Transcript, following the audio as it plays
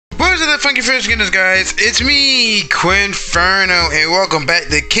What's up, funky fish skinners, guys? It's me, Quinferno, and welcome back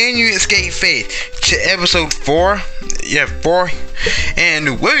to Can You Escape Fate? To episode 4. Yeah, 4.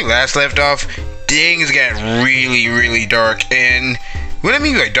 And when we last left off, things got really dark. And what I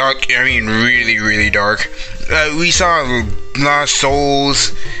mean by dark, I mean really dark. We saw lost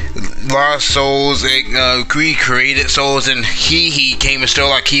souls, recreated souls, and he came and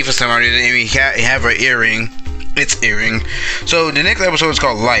stole our key for somebody, and we have an earring. It's earring. So the next episode is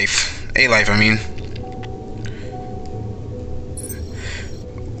called Life. A Life, I mean.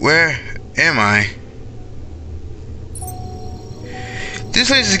 Where am I? This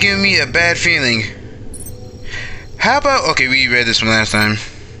place is giving me a bad feeling. How about... Okay, we read this one last time.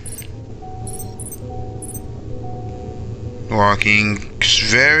 Walking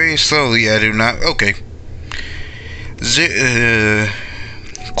very slowly. I do not... Okay.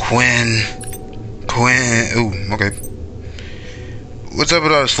 Quinn. Ooh, okay. What's up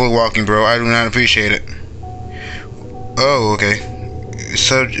with all this slow walking, bro? I do not appreciate it. Oh, okay.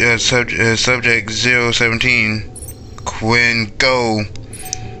 Subject 017. Quinn, go.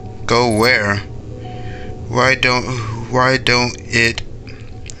 Go where? Why don't it?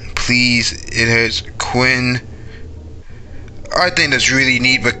 Please, it hurts. Quinn. I think that's really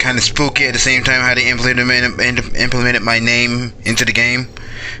neat, but kind of spooky at the same time. How they implemented my name into the game.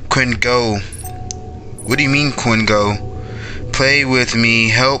 Quinn, go. What do you mean, Quinn, go? Play with me,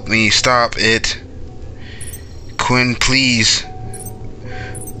 help me, stop it. Quinn, please.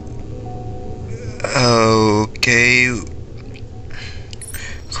 Okay.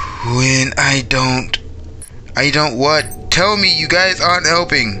 Quinn, I don't what? Tell me, you guys aren't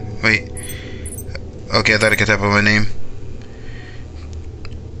helping. Wait. Okay, I thought I could type out my name.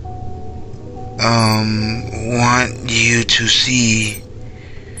 Want you to see.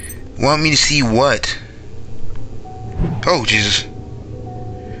 Want me to see what? Oh, Jesus.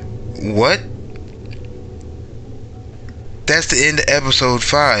 What? That's the end of episode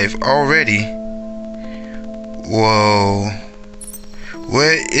 5 already. Whoa.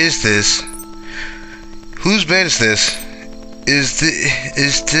 Where is this? Whose bed is this? Is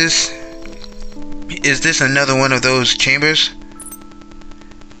this another one of those chambers?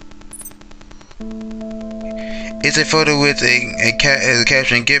 It's a photo with a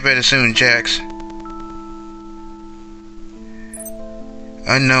caption, "Get better soon, Jax."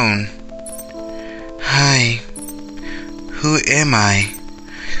 Unknown. Hi. Who am I?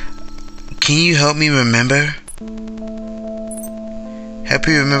 Can you help me remember? Help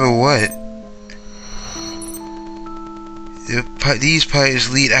you remember what? These pipes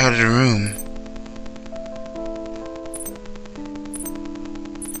lead out of the room.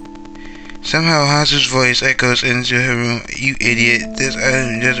 Somehow Hansu's voice echoes into her room. You idiot, this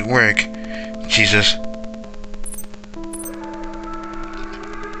doesn't work. Jesus.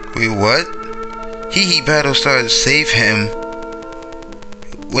 Wait, what? He battle started to save him.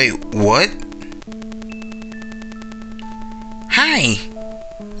 Wait, what? Hi.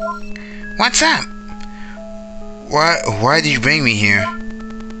 What's up? Why did you bring me here?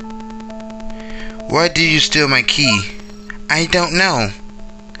 Why did you steal my key? I don't know.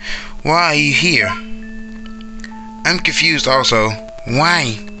 Why are you here? I'm confused also.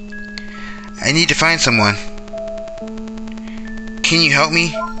 Why? I need to find someone. Can you help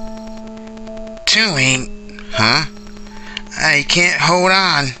me? Huh? I can't hold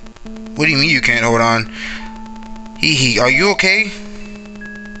on. What do you mean you can't hold on? Hee, are you okay?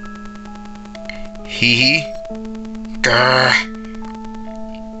 Hee. Grr.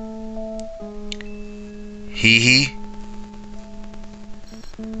 Hee.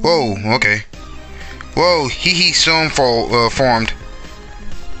 Whoa, okay. Whoa, formed.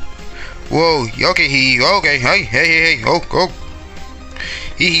 Whoa, okay, okay, hey, oh.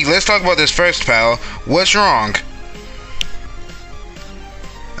 Let's talk about this first, pal. What's wrong?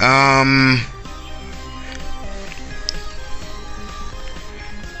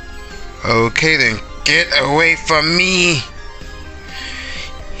 Okay then, get away from me.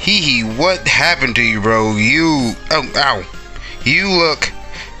 What happened to you, bro? Ow. You look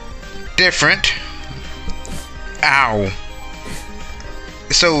different. Ow.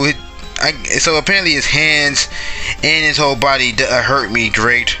 So apparently his hands and his whole body hurt me.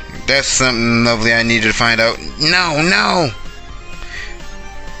 Great. That's something lovely I needed to find out. No.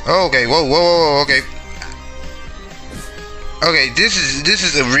 Okay. Whoa. Okay. Okay. This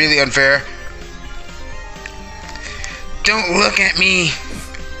is a really unfair. Don't look at me.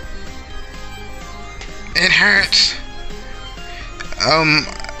 It hurts.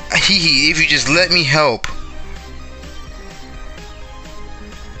 If you just let me help.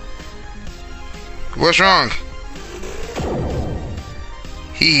 What's wrong?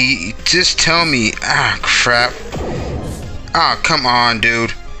 Just tell me. Ah, crap. Ah, come on,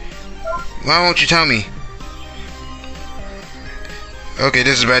 dude. Why won't you tell me? Okay,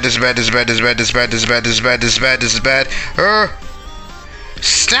 this is bad, this is bad, this is bad, this is bad, this is bad, this is bad, this is bad, this is bad, this is bad.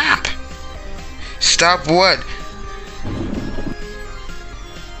 Stop! Stop what?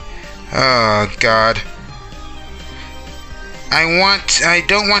 Oh, God. I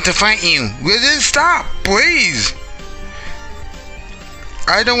don't want to fight you. Will you stop, please?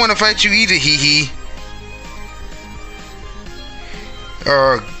 I don't want to fight you either, hee.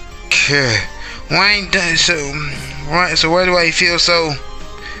 Okay. So why do I feel so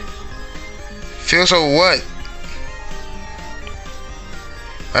what?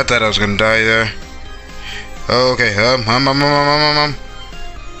 I thought I was gonna die there. Okay,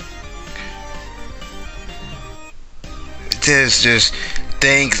 There's just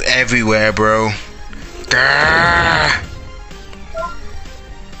things everywhere, bro.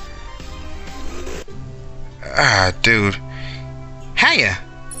 Ah, dude. Hiya.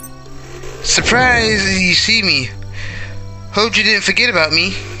 Surprised you see me. Hope you didn't forget about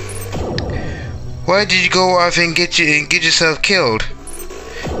me. Why did you go off and get yourself killed?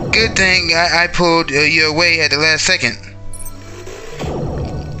 Good thing I pulled you away at the last second.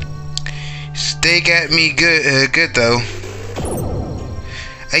 They got me good though.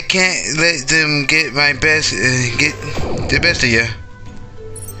 I can't let them get the best of you.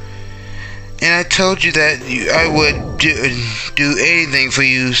 And I told you that I would do anything for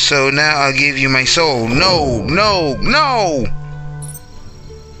you, so now I'll give you my soul. No!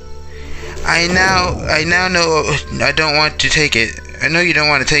 I now know I don't want to take it. I know you don't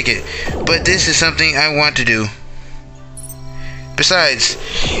want to take it, but this is something I want to do. Besides,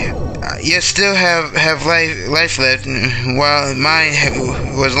 you still have life left, while mine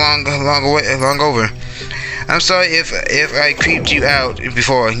was long over. I'm sorry if I creeped you out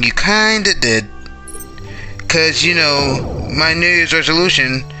before. You kinda did. 'Cause you know, my New Year's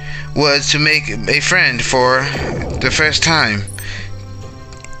resolution was to make a friend for the first time.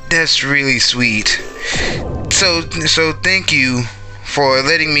 That's really sweet. So thank you for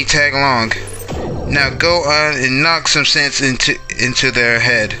letting me tag along. Now go on and knock some sense into their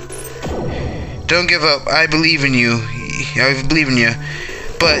head. Don't give up. I believe in you.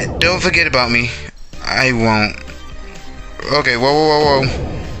 But don't forget about me. I won't. Okay, whoa.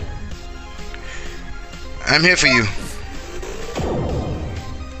 I'm here for you.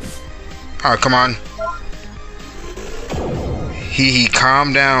 Oh, come on.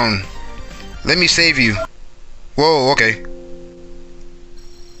 Calm down. Let me save you. Whoa, okay.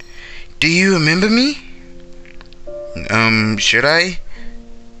 Do you remember me? Should I?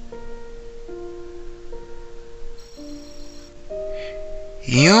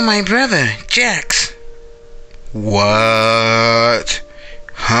 You're my brother, Jax. What?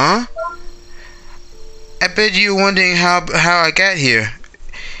 Huh? I bet you're wondering how I got here.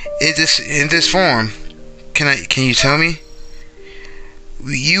 In this form. Can you tell me?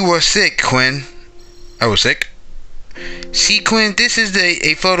 You were sick, Quinn. I was sick? See, Quinn, this is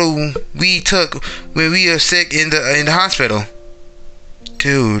a photo we took when we were sick in the hospital.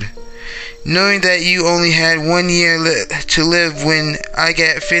 Dude, knowing that you only had 1 year to live when I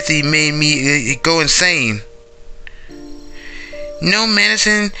got 50 made me go insane. No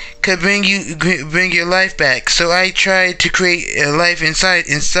medicine could bring your life back, so I tried to create a life inside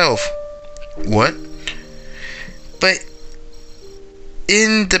itself. What? But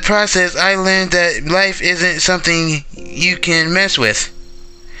in the process, I learned that life isn't something you can mess with.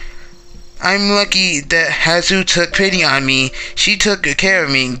 I'm lucky that Hazu took pity on me. She took care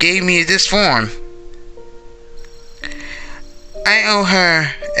of me and gave me this form. I owe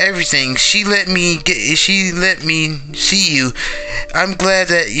her everything. She let me see you. I'm glad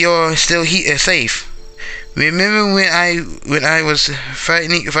that you're still safe. Remember when I was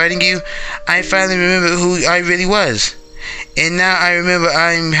fighting you? I finally remember who I really was. And now I remember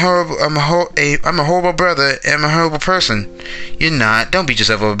I'm horrible. I'm a horrible brother and I'm a horrible person. You're not. Don't beat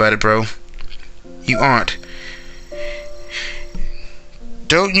yourself up about it, bro. You aren't.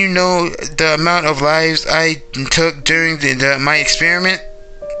 Don't you know the amount of lives I took during my experiment?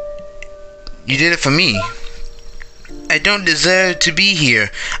 You did it for me. I don't deserve to be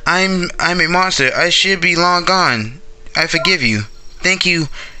here. I'm a monster. I should be long gone. I forgive you. Thank you.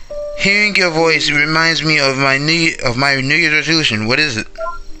 Hearing your voice reminds me of my New Year's resolution. What is it?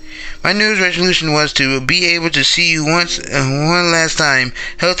 My New Year's resolution was to be able to see you one last time,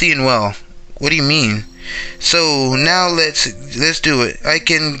 healthy and well. What do you mean? So now let's do it. I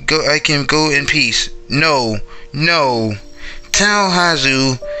can go in peace. No. Tell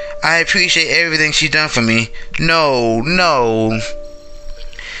Hazu I appreciate everything she's done for me. No.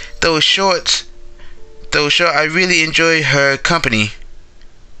 Those shorts. I really enjoy her company.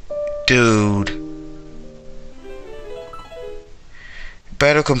 Dude.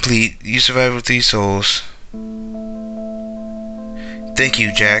 Battle complete. You survived with 3 souls. Thank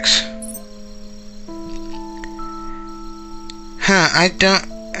you, Jax. Huh,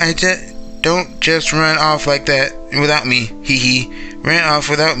 don't just run off like that without me. Hee hee. Ran off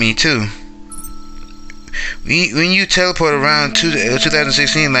without me, too. When you teleport around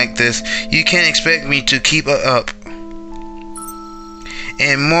 2016 like this, you can't expect me to keep up.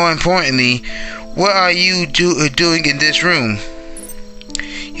 And more importantly, what are you doing in this room?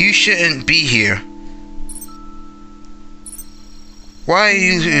 You shouldn't be here. Why are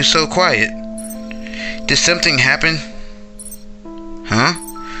you so quiet? Did something happen? Huh?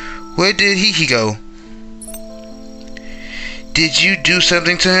 Where did he go? Did you do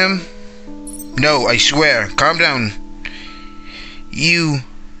something to him? No, I swear. Calm down. You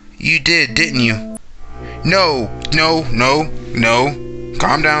did, didn't you? No.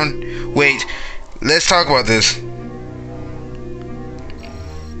 Calm down. Wait, let's talk about this.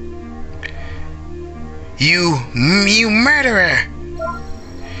 You murderer!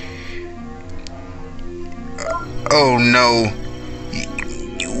 Oh no.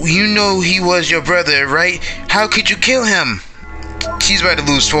 You know he was your brother, right? How could you kill him? She's about to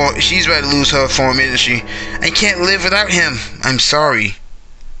lose form. She's about to lose her form, isn't she? I can't live without him. I'm sorry.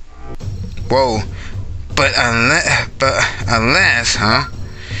 Whoa. But unless, huh?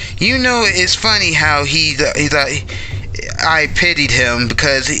 You know, it's funny how he thought I pitied him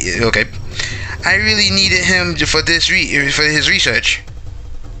because okay. I really needed him for his research.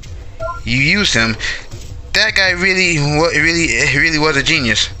 You used him. That guy really was a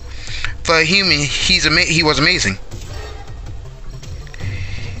genius. For a human, he was amazing.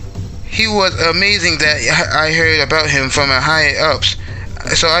 He was amazing that I heard about him from a higher ups,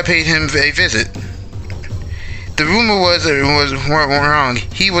 so I paid him a visit. The rumor was weren't wrong.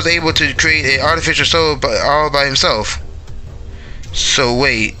 He was able to create an artificial soul all by himself. So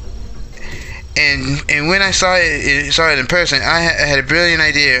wait. And when I saw it in person, I had a brilliant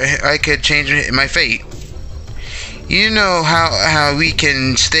idea. I could change my fate. You know how we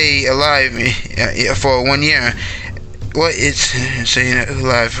can stay alive for 1 year. What it's saying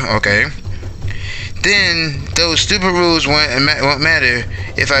alive? Okay. Then those stupid rules won't matter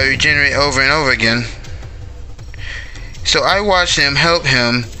if I regenerate over and over again. So I watched him help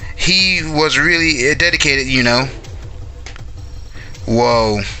him. He was really dedicated, you know.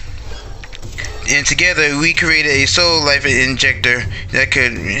 Whoa. And together we created a soul life injector that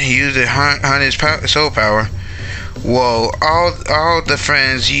could use the harness soul power. Whoa, all the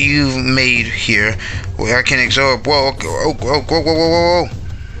friends you've made here, I can absorb. Whoa.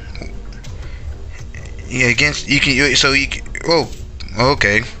 Yeah, whoa,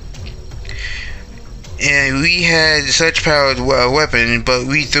 okay. And we had such powered weapon, but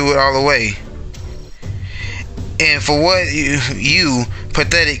we threw it all away. And for what you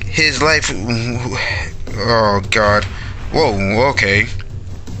pathetic, his life. Oh God. Whoa. Okay.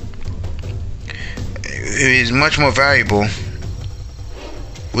 It is much more valuable.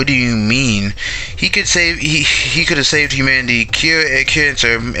 What do you mean? He could save. He could have saved humanity, cure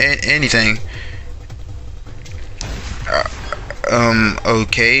cancer, anything.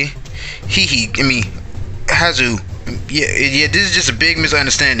 Okay. I mean, Hazu. Yeah. This is just a big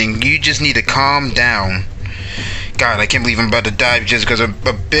misunderstanding. You just need to calm down. God, I can't believe I'm about to die just because of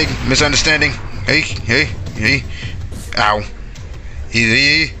a big misunderstanding. Hey. Ow.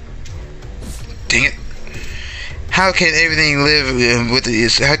 Easy. Dang it. How can everything live with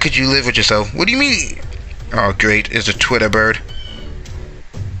this? How could you live with yourself? What do you mean? Oh, great. It's a Twitter bird.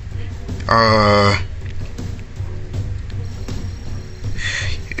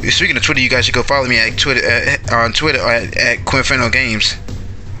 Speaking of Twitter, you guys should go follow me at Twitter on Twitter at Quinfino Games.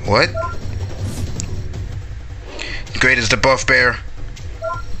 What? Great as the buff bear.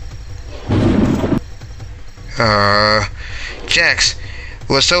 Jax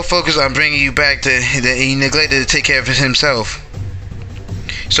was so focused on bringing you back that he neglected to take care of himself.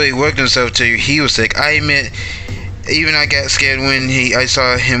 So he worked himself till he was sick. I admit, even I got scared when I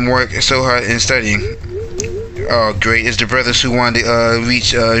saw him work so hard in studying. Oh, great! It's the brothers who wanted to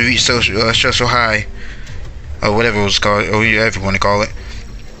reach social high, or whatever it was called, or whatever you want to call it.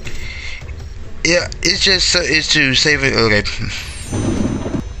 Yeah, it's to save it. Okay.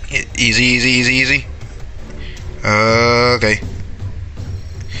 Easy. Okay.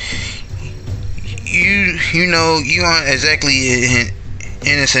 You know you aren't exactly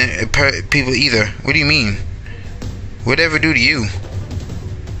innocent people either. What do you mean? Whatever do to you?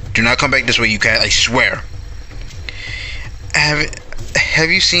 Do not come back this way, you cat! I swear. Have have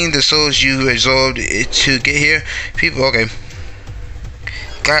you seen the souls you absorbed to get here? People, okay.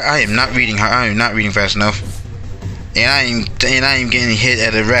 God, I am not reading. I am not reading fast enough, and I am getting hit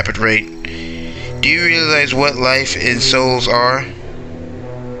at a rapid rate. Do you realize what life and souls are?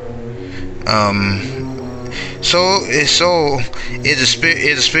 Soul is a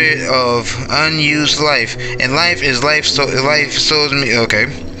spirit of unused life, and life is life. So life souls me. Okay.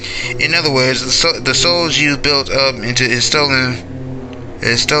 In other words, the souls you built up into is stolen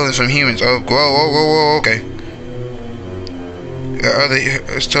from humans. Oh, whoa. Okay.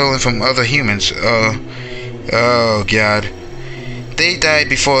 Stolen from other humans. Oh God. They died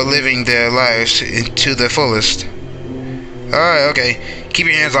before living their lives to the fullest. Alright, okay. Keep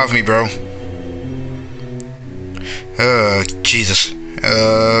your hands off me, bro. Jesus.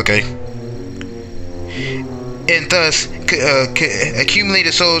 Okay. And thus,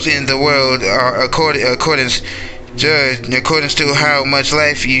 accumulated souls in the world are accordance to how much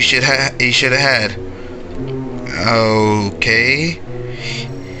life you should have had. Okay.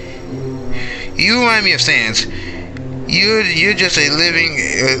 You remind me of Sans. You're just a living.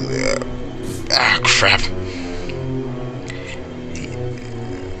 Crap.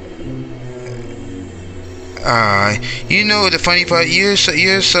 You know the funny part. You're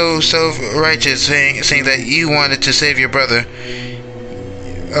so self-righteous, saying that you wanted to save your brother.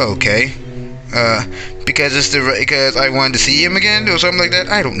 Okay. Because I wanted to see him again or something like that.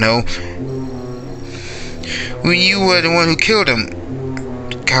 I don't know. When you were the one who killed him.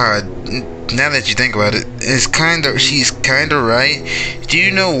 God. Now that you think about it, she's kinda right. Do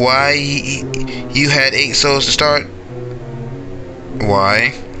you know why you had 8 souls to start?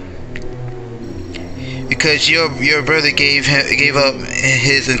 Why? Because your brother gave up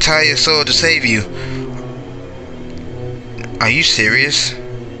his entire soul to save you. Are you serious?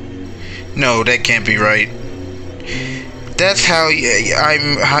 No, that can't be right. That's how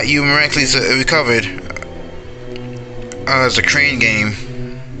you miraculously recovered. It's a crane game.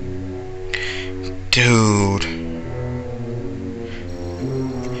 Dude.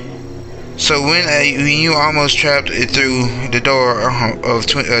 So when you almost trapped it through the door of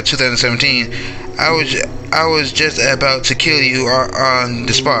 2017, I was just about to kill you on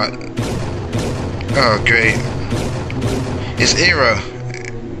the spot. Oh great! It's Era.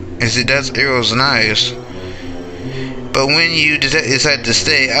 That's Era's knives. But when you decided to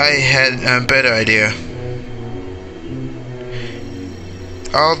stay, I had a better idea.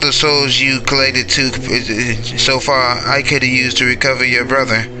 All the souls you collected so far, I could have used to recover your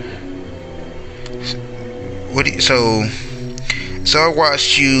brother. So I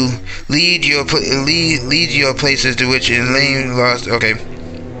watched you lead your places to which in lane lost. Okay.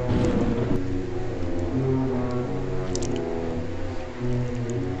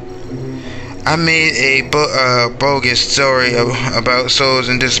 I made a bogus story about souls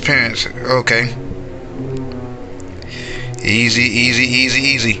and disappearance. Okay.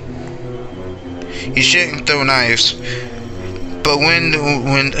 Easy. You shouldn't throw knives. But when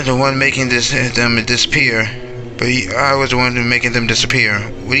the one making them disappear, but I was the one making them disappear.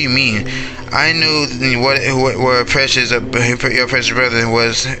 What do you mean? I knew what your precious brother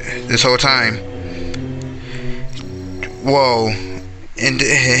was this whole time. Whoa! And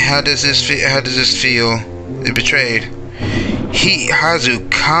how does this feel? Betrayed. Hazu,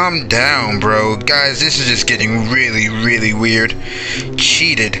 calm down, bro. Guys, this is just getting really weird.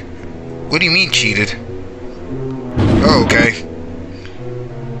 Cheated. What do you mean cheated? Oh, okay.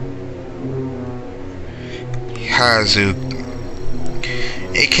 Hazu.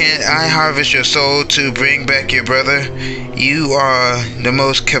 Can I harvest your soul to bring back your brother? You are the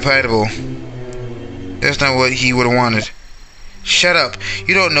most compatible. That's not what he would have wanted. Shut up.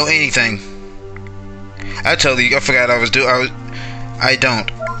 You don't know anything. I totally forgot I was I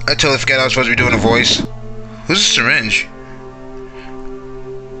totally forgot I was supposed to be doing a voice. Who's a syringe?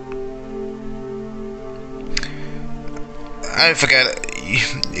 I forgot.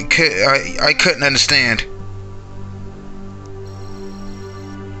 I couldn't understand.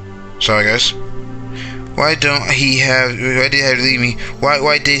 Sorry, guys. Why did he have to leave me?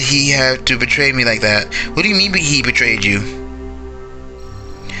 Why did he have to betray me like that? What do you mean he betrayed you?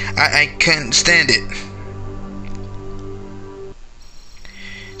 I couldn't stand it.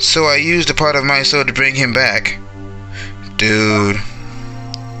 So I used a part of my soul to bring him back. Dude.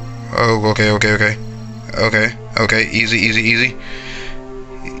 Oh, okay. Okay, easy.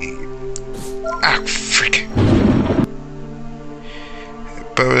 Ah, frick.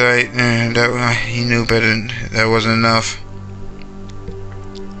 But he knew better. That wasn't enough.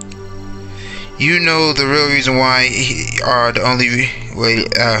 You know the real reason why are the only way.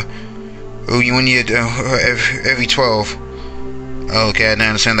 When you every 12. Okay, I don't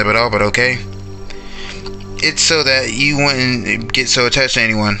understand that at all, but okay. It's so that you wouldn't get so attached to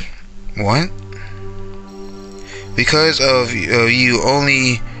anyone. What? Because of you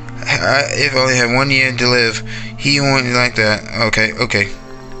only, if I only had 1 year to live, he wouldn't like that. Okay.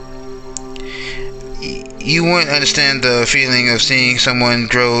 You wouldn't understand the feeling of seeing someone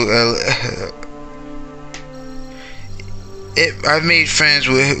grow. I've made friends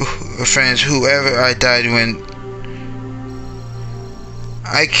with whoever I died when.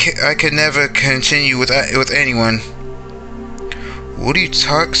 I could never continue with anyone. What do you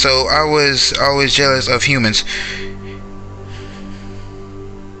talk? So I was always jealous of humans.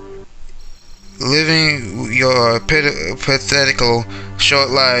 Living your pathetical short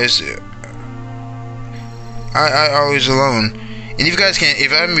lives. I always alone. And if you guys can,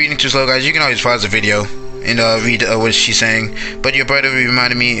 if I'm reading too slow, guys, you can always pause the video and read what she's saying. But your brother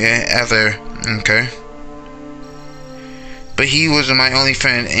reminded me after. Okay. But he was my only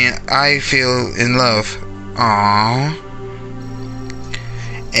friend, and I feel in love. Aww.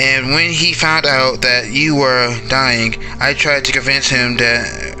 And when he found out that you were dying, I tried to convince him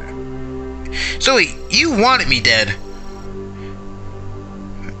that. So wait, you wanted me dead.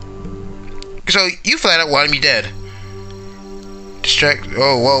 So you flat out wanted me dead. Distract.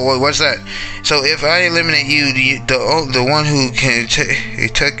 Oh, whoa, what's that? So if I eliminate you, the one who can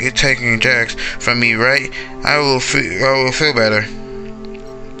taking Jax from me, right? I will feel better.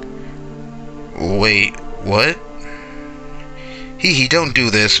 Wait, what? Hee, don't do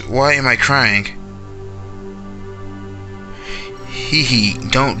this. Why am I crying? Hee,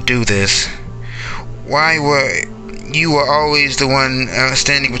 don't do this. Why were you always the one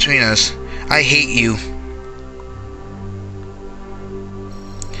standing between us? I hate you.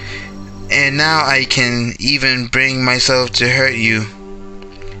 And now I can even bring myself to hurt you.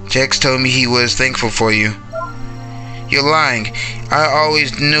 Jax told me he was thankful for you. You're lying. I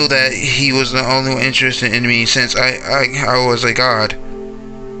always knew that he was the only one interested in me since I was a god.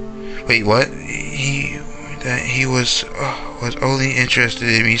 Wait, what? He was only interested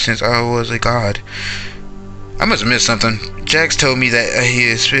in me since I was a god. I must have missed something. Jax told me that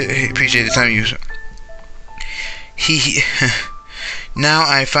he appreciated the time you. Now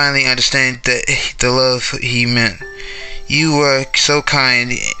I finally understand the love he meant. You were so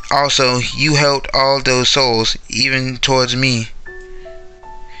kind. Also, you helped all those souls, even towards me.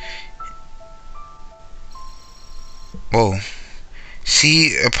 Whoa. I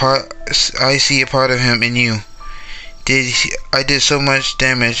see a part of him in you. I did so much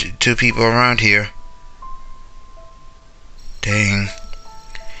damage to people around here. Dang.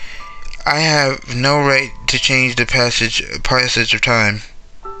 I have no right to change the passage of time.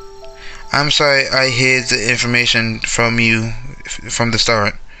 I'm sorry I hid the information from you from the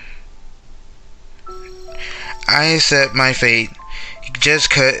start. I accept my fate,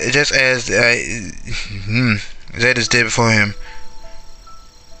 just as Zetas did before him.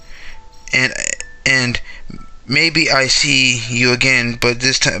 And maybe I see you again, but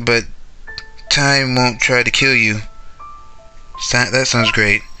time won't try to kill you. That sounds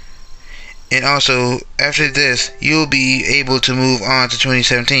great. And also, after this, you'll be able to move on to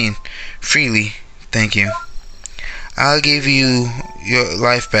 2017 freely. Thank you. I'll give you your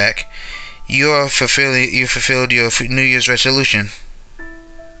life back. You fulfilled your New Year's resolution.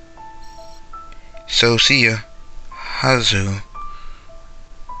 So see ya, Hazu.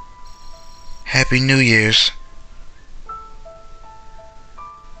 Happy New Year's,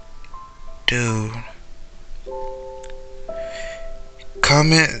 dude.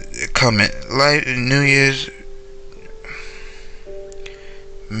 Comment, life, New Year's,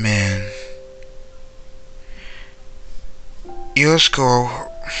 man, your score,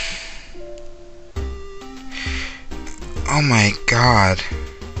 oh my god,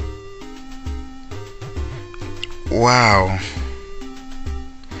 wow,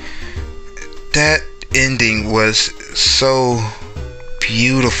 that ending was so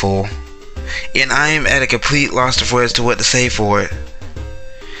beautiful, and I am at a complete loss of words to what to say for it.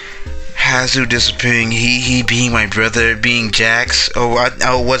 Hazu disappearing, he being my brother, being Jax,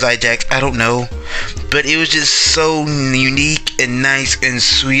 was I Jax? I don't know, but it was just so unique and nice and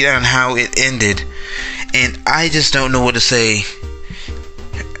sweet on how it ended, and I just don't know what to say,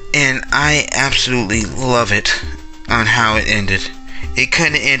 and I absolutely love it on how it ended. It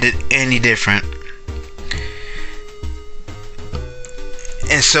couldn't have ended any different.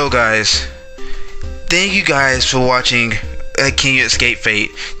 And so guys, thank you guys for watching Can You Escape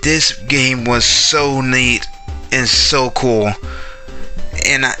Fate. This game was so neat and so cool,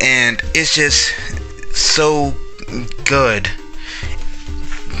 and it's just so good.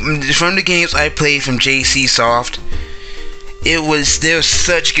 From the games I played from JC Soft, They're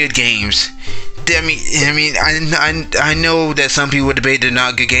such good games. I know that some people would debate they're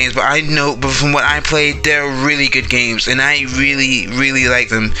not good games, but but from what I played, they're really good games, and I really like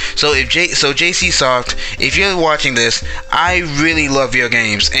them. So JC Soft, if you're watching this, I really love your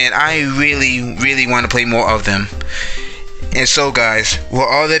games, and I really want to play more of them. And so, guys, with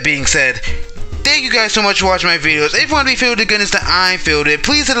all that being said, thank you guys so much for watching my videos. If you want to be filled with the goodness that I'm filled with,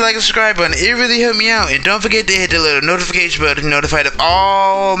 please hit the like and subscribe button. It really helped me out. And don't forget to hit the little notification bell to be notified of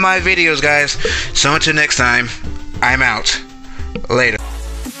all my videos, guys. So until next time, I'm out. Later.